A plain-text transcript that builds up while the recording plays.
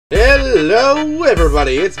Hello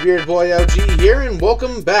everybody, it's Beard Boy OG here, and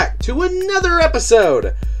welcome back to another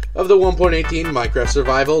episode of the 1.18 Minecraft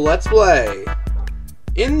Survival Let's Play.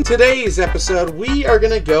 In today's episode, we are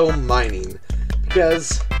gonna go mining,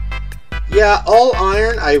 because, yeah, all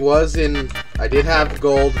iron, I did have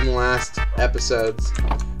gold in the last episodes,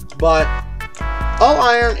 but all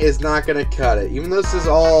iron is not gonna cut it. Even though this is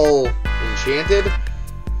all enchanted,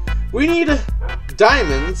 we need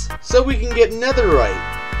diamonds so we can get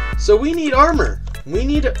netherite. So we need armor. We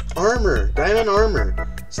need armor, diamond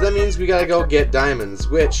armor. So that means we gotta go get diamonds,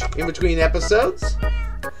 which, in between episodes,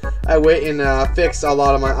 I went and fixed a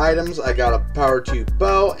lot of my items. I got a power 2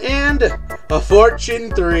 bow and a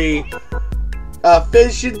fortune 3,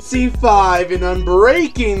 efficiency 5, and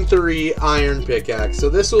unbreaking 3 iron pickaxe. So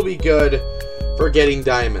this will be good for getting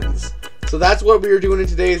diamonds. So that's what we are doing in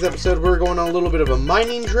today's episode. We're going on a little bit of a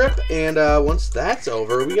mining trip, and once that's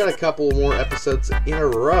over, we got a couple more episodes in a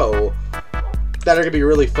row that are going to be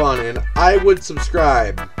really fun, and I would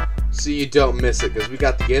subscribe so you don't miss it, because we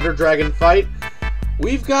got the Ender Dragon fight,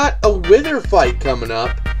 we've got a Wither fight coming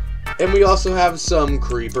up, and we also have some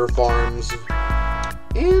creeper farms,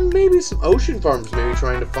 and maybe some ocean farms, maybe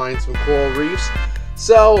trying to find some coral reefs.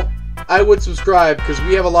 So I would subscribe, because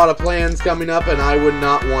we have a lot of plans coming up, and I would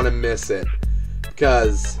not want to miss it,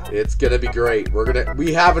 because it's gonna be great.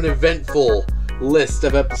 We have an eventful list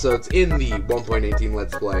of episodes in the 1.18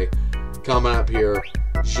 Let's Play coming up here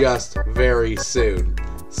just very soon.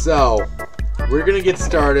 So we're gonna get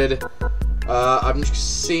started. I'm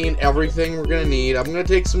just seeing everything we're gonna need. I'm gonna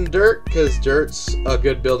take some dirt, because dirt's a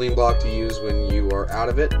good building block to use when you are out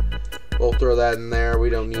of it. We'll throw that in there. We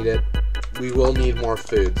don't need it. We will need more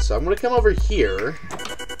food. So I'm going to come over here.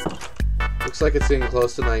 Looks like it's getting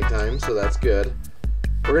close to nighttime, so that's good.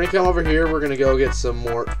 We're going to come over here. We're going to go get some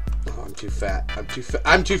more... Oh, I'm too fat.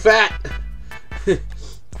 I'm too fat! But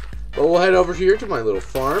we'll head over here to my little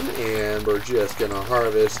farm, and we're just going to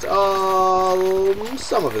harvest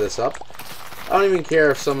some of this up. I don't even care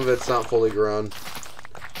if some of it's not fully grown.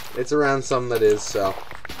 It's around some that is, so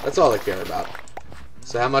that's all I care about.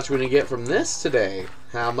 So how much are we going to get from this today?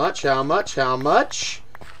 How much? How much? How much?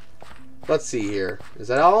 Let's see here. Is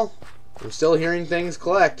that all? I'm still hearing things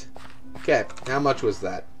collect. Okay, how much was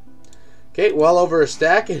that? Okay, well over a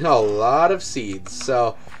stack and a lot of seeds.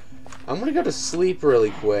 So I'm gonna go to sleep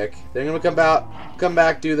really quick. Then I'm gonna come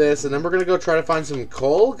back, do this, and then we're gonna go try to find some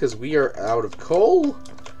coal, because we are out of coal.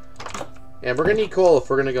 And we're gonna need coal if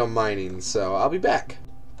we're gonna go mining. So I'll be back.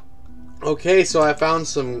 Okay, so I found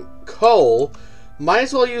some coal. Might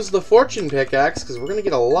as well use the fortune pickaxe, because we're going to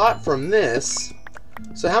get a lot from this.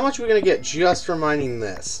 So how much are we going to get just for mining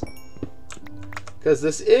this? Because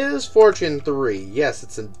this is fortune 3. Yes,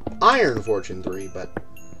 it's an iron fortune 3, but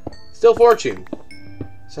still fortune.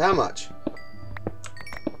 So how much?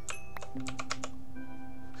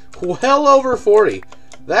 Well over 40.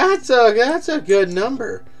 That's a good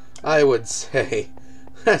number, I would say.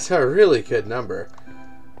 That's a really good number.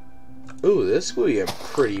 Ooh, this will be a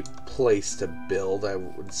pretty place to build, I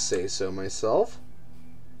would say so myself.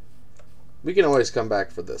 We can always come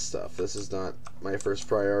back for this stuff. This is not my first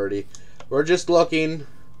priority. We're just looking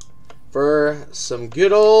for some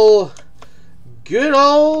good old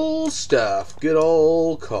stuff. Good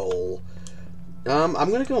old coal. I'm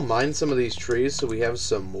gonna go mine some of these trees so we have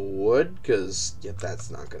some wood, because yeah,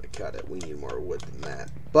 that's not gonna cut it. We need more wood than that.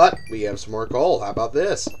 But we have some more coal. How about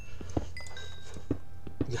this?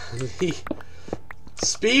 The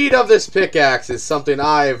speed of this pickaxe is something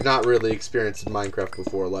I've not really experienced in Minecraft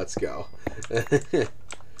before. Let's go.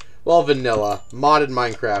 Well, vanilla. Modded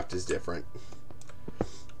Minecraft is different.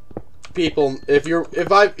 People, if you've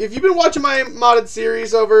been watching my modded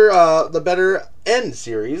series over the Better End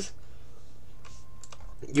series,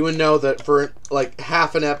 you would know that for like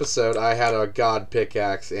half an episode I had a god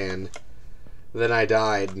pickaxe and then I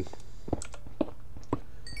died.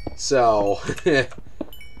 So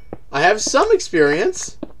I have some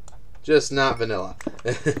experience, just not vanilla.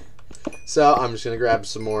 So I'm just going to grab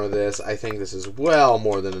some more of this. I think this is well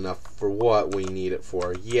more than enough for what we need it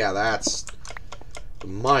for. Yeah, that's...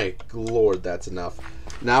 My lord, that's enough.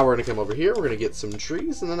 Now we're going to come over here, we're going to get some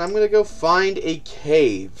trees, and then I'm going to go find a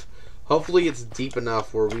cave. Hopefully it's deep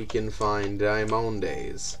enough where we can find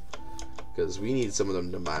diamonds, because we need some of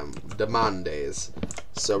them diamonds.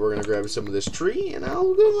 So we're gonna grab some of this tree, and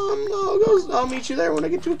I'll meet you there when I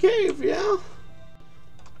get to a cave. Yeah.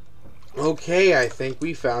 Okay, I think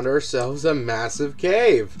we found ourselves a massive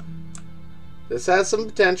cave. This has some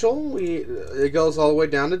potential. It goes all the way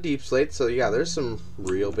down to deep slate, so yeah, there's some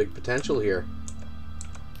real big potential here.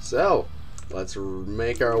 So let's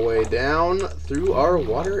make our way down through our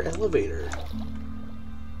water elevator.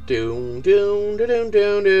 Doom, doom, doom, doom,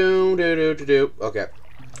 doom, doom, doom, doom, doom. Okay.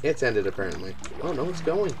 It's ended, apparently. Oh, no, it's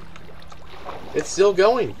going. It's still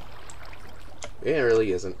going. Yeah, it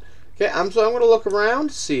really isn't. Okay, so I'm going to look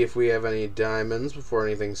around, see if we have any diamonds before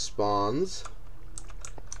anything spawns.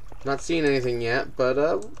 Not seeing anything yet, but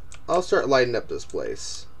I'll start lighting up this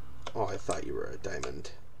place. Oh, I thought you were a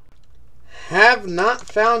diamond. Have not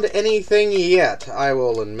found anything yet, I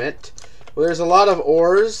will admit. Well, there's a lot of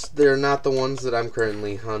ores. They're not the ones that I'm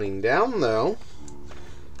currently hunting down, though.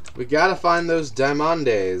 We gotta find those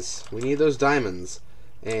diamondes. We need those diamonds.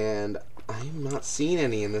 And I'm not seeing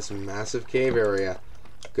any in this massive cave area.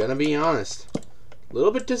 Gonna be honest. A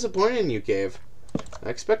little bit disappointed in you, cave. I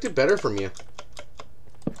expected better from you.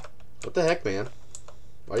 What the heck, man?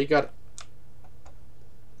 Why you gotta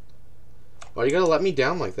let me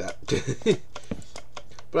down like that?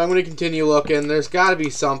 But I'm gonna continue looking. There's gotta be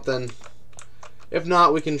something. If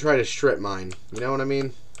not, we can try to strip mine. You know what I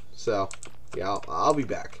mean? So, yeah, I'll be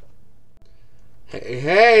back.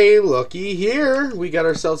 Hey, looky here. We got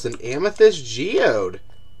ourselves an amethyst geode.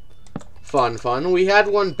 Fun, fun. We had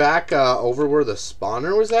one back over where the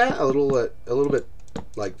spawner was at, a little bit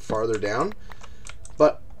like farther down.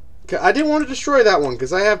 But I didn't want to destroy that one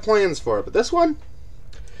because I have plans for it. But this one,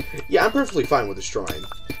 yeah, I'm perfectly fine with destroying.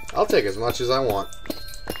 I'll take as much as I want.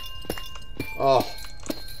 Oh,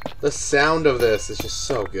 the sound of this is just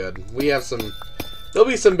so good. We have there'll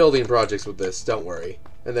be some building projects with this, don't worry.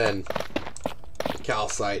 And then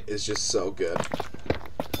calcite is just so good.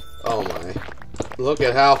 Oh my. Look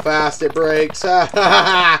at how fast it breaks.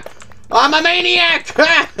 I'm a maniac!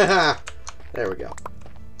 There we go.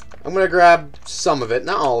 I'm going to grab some of it,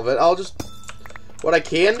 not all of it. What I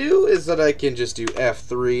can do is that I can just do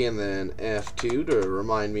F3 and then F2 to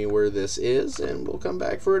remind me where this is, and we'll come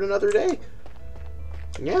back for it another day.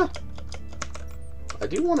 Yeah. I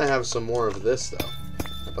do want to have some more of this, though.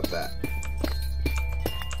 How about that?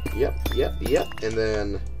 Yep. And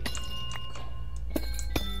then...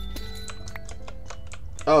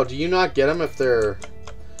 Oh, do you not get them if they're...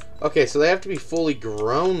 Okay, so they have to be fully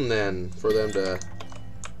grown, then, for them to...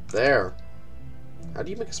 There. How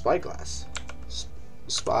do you make a spyglass?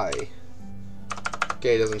 Spy.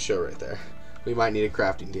 Okay, it doesn't show right there. We might need a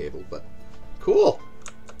crafting table, but... Cool!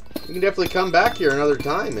 We can definitely come back here another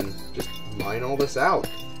time and just mine all this out.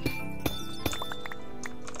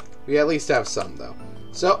 We at least have some, though.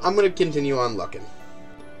 So, I'm going to continue on looking.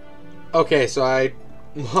 Okay, so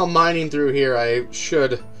while mining through here, I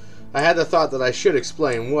had the thought that I should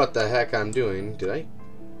explain what the heck I'm doing. Did I?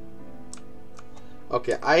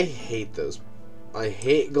 Okay, I hate those. I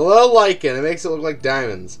hate glow lichen. It makes it look like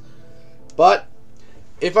diamonds. But,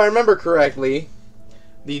 if I remember correctly,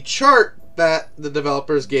 the chart that the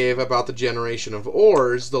developers gave about the generation of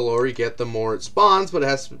ores, the lower you get, the more it spawns, but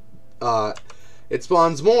it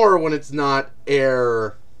spawns more when it's not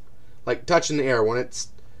air, like touching the air, when it's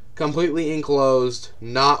completely enclosed,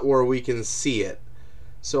 not where we can see it.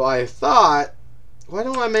 So I thought, why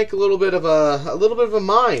don't I make a little bit of a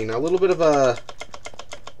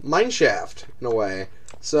mine shaft in a way.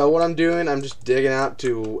 So what I'm doing, I'm just digging out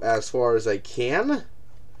to as far as I can,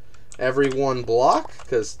 every one block,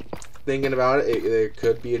 because thinking about it, there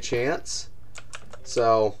could be a chance.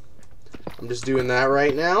 So I'm just doing that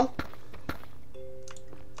right now.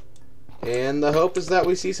 And the hope is that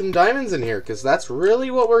we see some diamonds in here, because that's really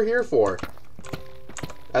what we're here for.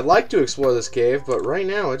 I'd like to explore this cave, but right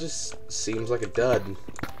now it just seems like a dud.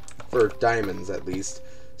 For diamonds, at least.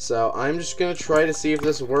 So I'm just going to try to see if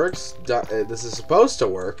this works. This is supposed to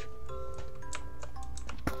work.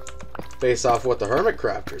 Based off what the Hermit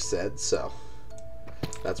Crafter said, so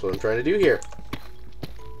that's what I'm trying to do here.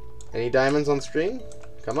 Any diamonds on stream?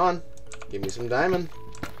 Come on. Give me some diamond.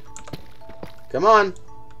 Come on.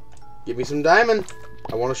 Give me some diamond.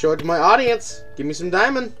 I want to show it to my audience. Give me some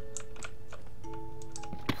diamond.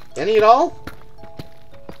 Any at all?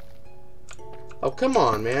 Oh, come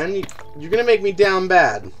on, man. You're going to make me down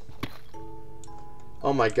bad.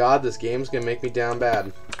 Oh my god, this game's going to make me down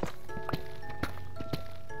bad.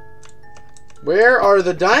 Where are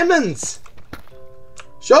the diamonds?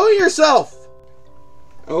 Show yourself!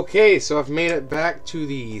 Okay, so I've made it back to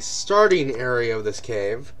the starting area of this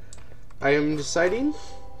cave. I am deciding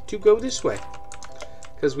to go this way.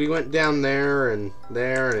 Because we went down there and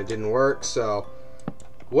it didn't work, so...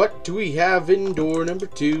 What do we have in door number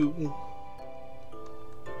 2?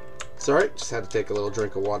 It's alright, just had to take a little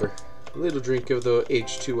drink of water. A little drink of the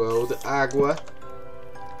H2O, the agua.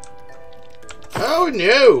 Oh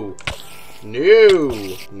no!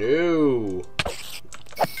 No! No!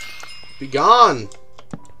 Be gone!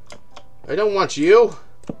 I don't want you.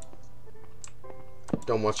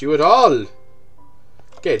 Don't want you at all.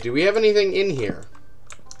 Okay, do we have anything in here?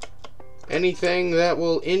 Anything that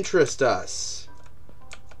will interest us?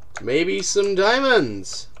 Maybe some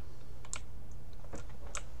diamonds.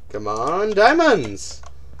 Come on, diamonds!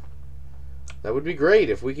 That would be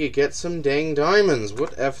great if we could get some dang diamonds.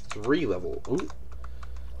 What F3 level? Ooh.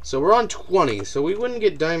 So we're on 20, so we wouldn't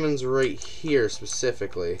get diamonds right here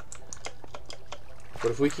specifically.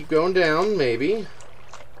 But if we keep going down, maybe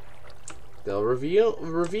they'll reveal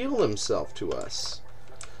themselves to us.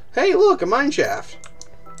 Hey, look, a mine shaft.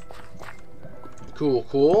 Cool,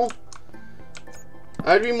 cool.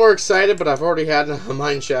 I'd be more excited, but I've already had a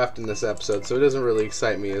mine shaft in this episode, so it doesn't really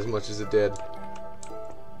excite me as much as it did.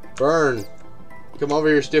 Burn. Come over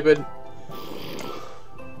here, stupid.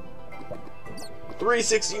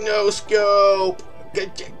 360 no scope.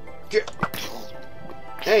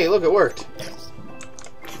 Hey, look, it worked.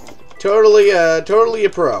 Totally a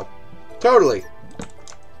pro. Totally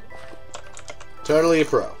a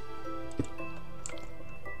pro.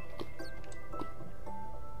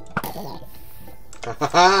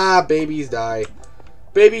 Haha, babies die.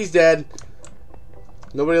 Baby's dead.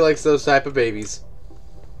 Nobody likes those type of babies.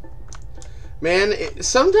 Man,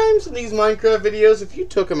 sometimes in these Minecraft videos, if you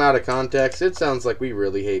took them out of context, it sounds like we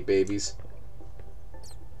really hate babies.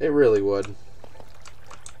 It really would.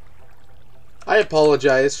 I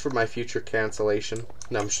apologize for my future cancellation.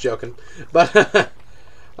 No, I'm just joking. But,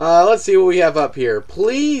 let's see what we have up here.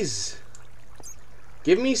 Please,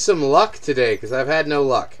 give me some luck today, because I've had no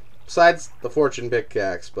luck. Besides the fortune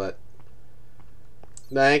pickaxe, but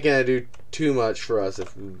that ain't gonna do too much for us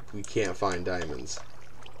if we can't find diamonds.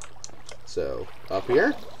 So, up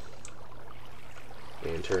here.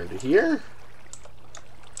 And turn to here.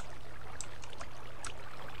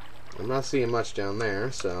 I'm not seeing much down there,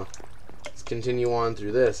 so let's continue on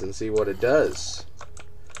through this and see what it does.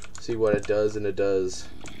 See what it does, and it does.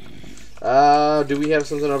 Do we have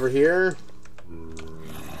something over here?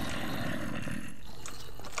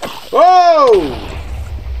 Whoa!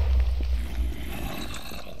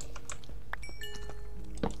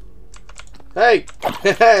 Hey!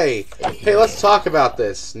 Hey! Hey, let's talk about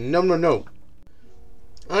this. No, no, no.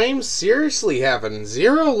 I'm seriously having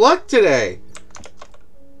zero luck today.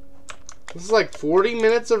 This is like 40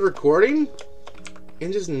 minutes of recording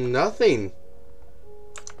and just nothing.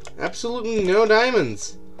 Absolutely no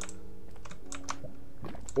diamonds.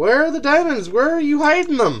 Where are the diamonds? Where are you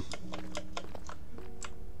hiding them?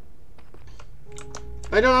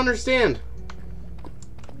 I don't understand.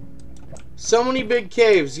 So many big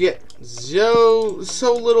caves, yet so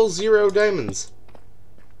little zero diamonds.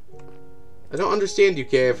 I don't understand you,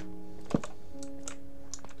 cave.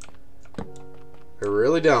 I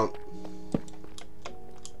really don't.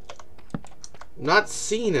 I'm not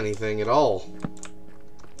seeing anything at all,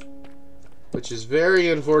 which is very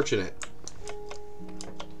unfortunate.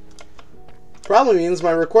 Probably means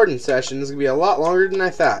my recording session is going to be a lot longer than I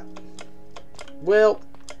thought. Well,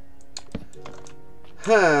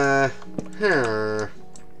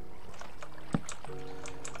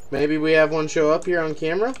 maybe we have one show up here on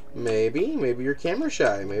camera. Maybe you're camera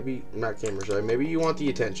shy. Maybe not camera shy. Maybe you want the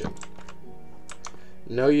attention.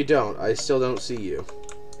 No, you don't. I still don't see you.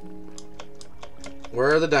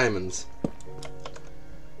 Where are the diamonds?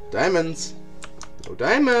 Diamonds. No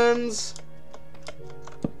diamonds.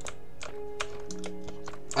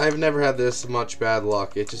 I've never had this much bad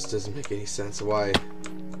luck. It just doesn't make any sense. Why?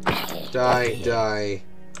 Die, die.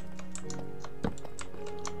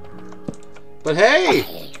 But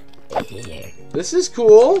hey! This is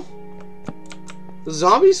cool! The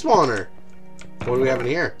zombie spawner. What do we have in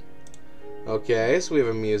here? Okay, so we have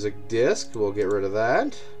a music disc. We'll get rid of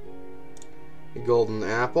that. A golden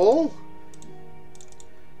apple.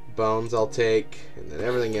 Bones I'll take. And then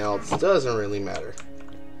everything else doesn't really matter.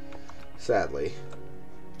 Sadly.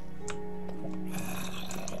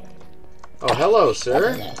 Oh, hello,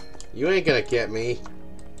 sir. You ain't gonna get me.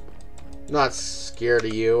 I'm not scared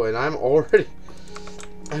of you, and I'm already...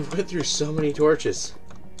 I went through so many torches.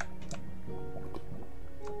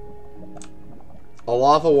 A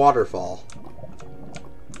lava waterfall.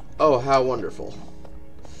 Oh, how wonderful.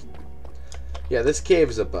 Yeah, this cave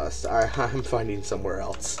is a bust. I'm finding somewhere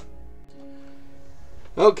else.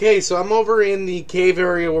 Okay, so I'm over in the cave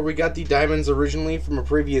area where we got the diamonds originally from a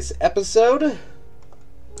previous episode.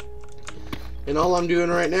 And all I'm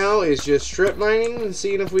doing right now is just strip mining and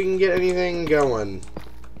seeing if we can get anything going.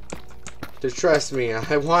 Just trust me,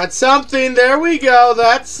 I want something. There we go.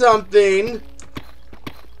 That's something.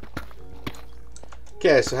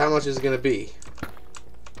 Okay, so how much is it going to be?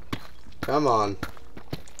 Come on.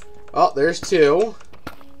 Oh, there's 2.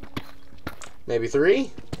 Maybe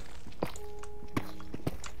 3.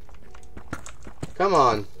 Come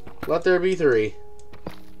on. Let there be 3.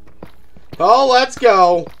 Oh, let's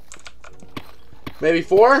go. Maybe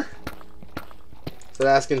 4? Is that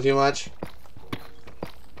asking too much?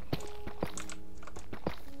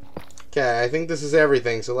 Okay, I think this is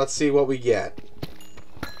everything, so let's see what we get.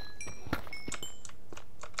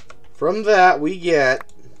 From that, we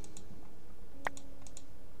get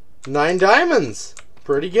 9 diamonds.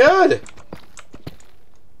 Pretty good.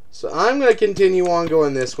 So I'm going to continue on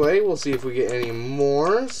going this way. We'll see if we get any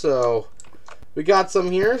more. So we got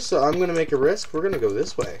some here, so I'm going to make a risk. We're going to go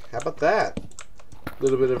this way. How about that? A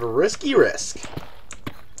little bit of a risky risk.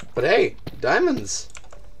 But hey, diamonds.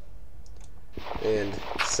 And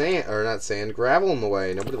sand, or not sand, gravel in the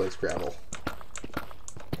way. Nobody likes gravel.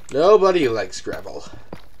 Nobody likes gravel.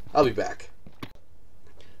 I'll be back.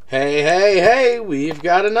 Hey, hey, hey, we've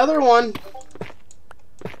got another one.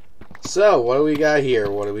 So, what do we got here?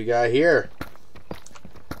 What do we got here?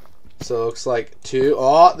 So, it looks like 2.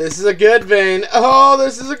 Oh, this is a good vein. Oh,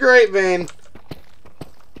 this is a great vein.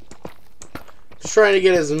 Just trying to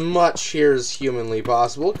get as much here as humanly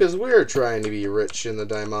possible, because we're trying to be rich in the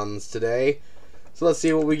diamonds today. So, let's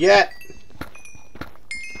see what we get.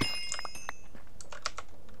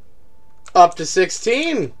 Up to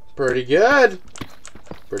 16. Pretty good.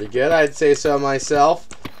 Pretty good, I'd say so myself.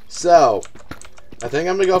 So, I think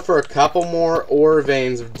I'm going to go for a couple more ore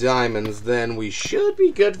veins of diamonds, then we should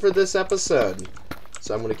be good for this episode.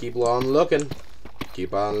 So I'm going to keep on looking.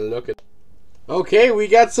 Keep on looking. Okay, we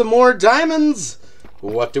got some more diamonds.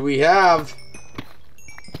 What do we have?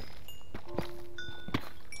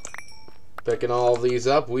 Picking all of these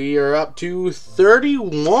up, we are up to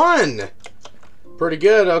 31. Pretty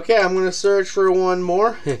good. Okay, I'm going to search for one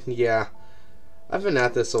more. Yeah, I've been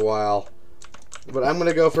at this a while. But I'm going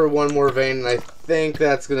to go for one more vein, and I think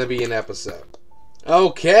that's going to be an episode.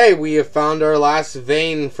 Okay, we have found our last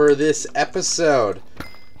vein for this episode.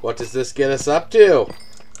 What does this get us up to?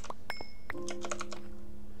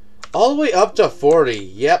 All the way up to 40.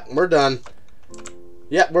 Yep, we're done.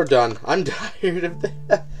 Yep, we're done. I'm tired of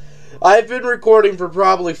that. I've been recording for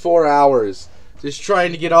probably 4 hours. Just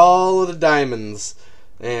trying to get all of the diamonds.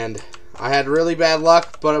 And I had really bad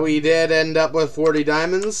luck, but we did end up with 40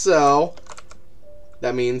 diamonds, so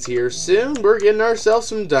that means here soon we're getting ourselves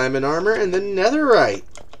some diamond armor and then netherite.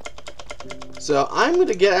 So I'm going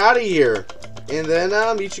to get out of here. And then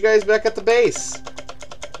I'll meet you guys back at the base.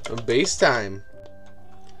 Base time.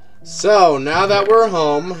 So now that we're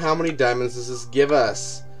home, how many diamonds does this give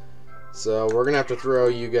us? So we're going to have to throw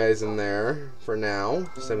you guys in there for now.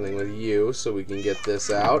 Same thing with you, so we can get this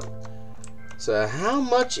out. So how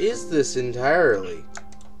much is this entirely?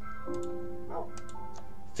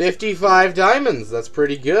 55 diamonds. That's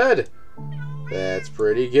pretty good. That's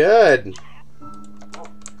pretty good.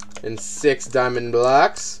 And 6 diamond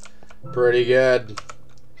blocks. Pretty good.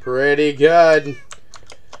 Pretty good.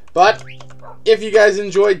 But if you guys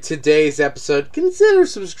enjoyed today's episode, consider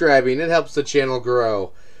subscribing. It helps the channel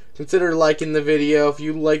grow. Consider liking the video if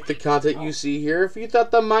you like the content you see here. If you thought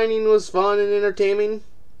the mining was fun and entertaining,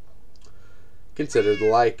 consider the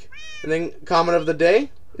like. And then comment of the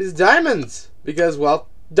day is diamonds. Because, well,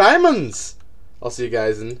 diamonds! I'll see you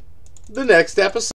guys in the next episode.